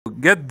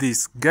Get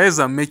this, guys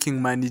are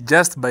making money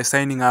just by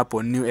signing up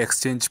on new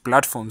exchange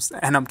platforms,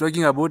 and I'm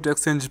talking about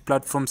exchange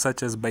platforms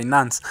such as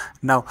Binance.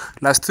 Now,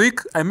 last week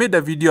I made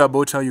a video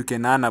about how you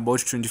can earn about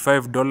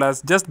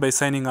 $25 just by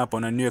signing up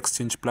on a new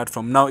exchange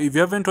platform. Now, if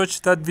you haven't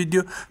watched that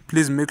video,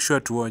 please make sure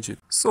to watch it.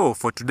 So,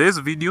 for today's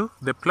video,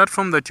 the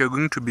platform that you're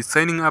going to be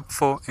signing up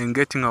for and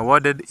getting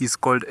awarded is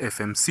called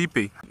FMC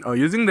Pay. Now,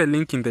 using the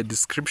link in the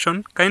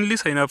description, kindly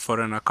sign up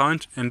for an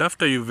account, and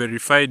after you've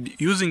verified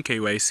using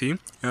KYC,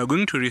 you're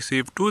going to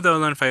receive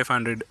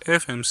 2,500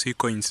 FMC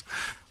coins.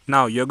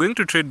 Now, you're going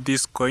to trade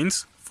these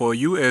coins for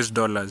US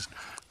dollars.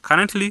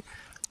 Currently,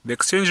 the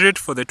exchange rate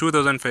for the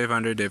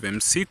 2,500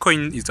 FMC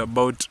coin is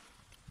about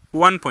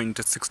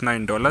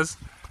 $1.69,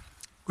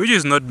 which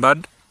is not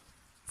bad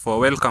for a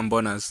welcome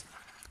bonus.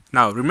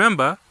 Now,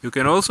 remember, you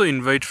can also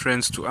invite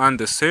friends to earn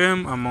the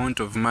same amount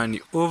of money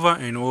over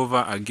and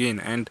over again,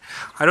 and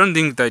I don't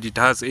think that it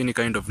has any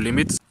kind of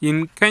limits.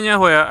 In Kenya,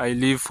 where I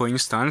live, for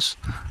instance,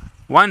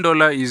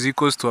 $1 is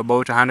equals to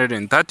about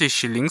 130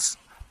 shillings.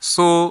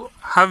 So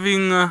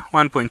having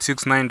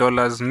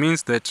 $1.69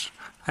 means that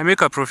I make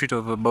a profit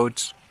of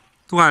about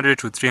 200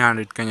 to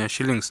 300 Kenya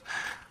shillings.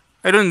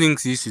 I don't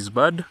think this is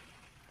bad.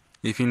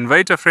 If you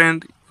invite a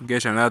friend,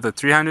 get another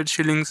 300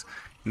 shillings.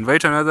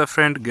 Invite another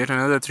friend, get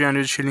another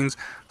 300 shillings.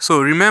 So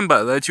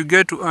remember that you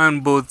get to earn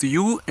both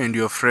you and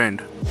your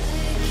friend.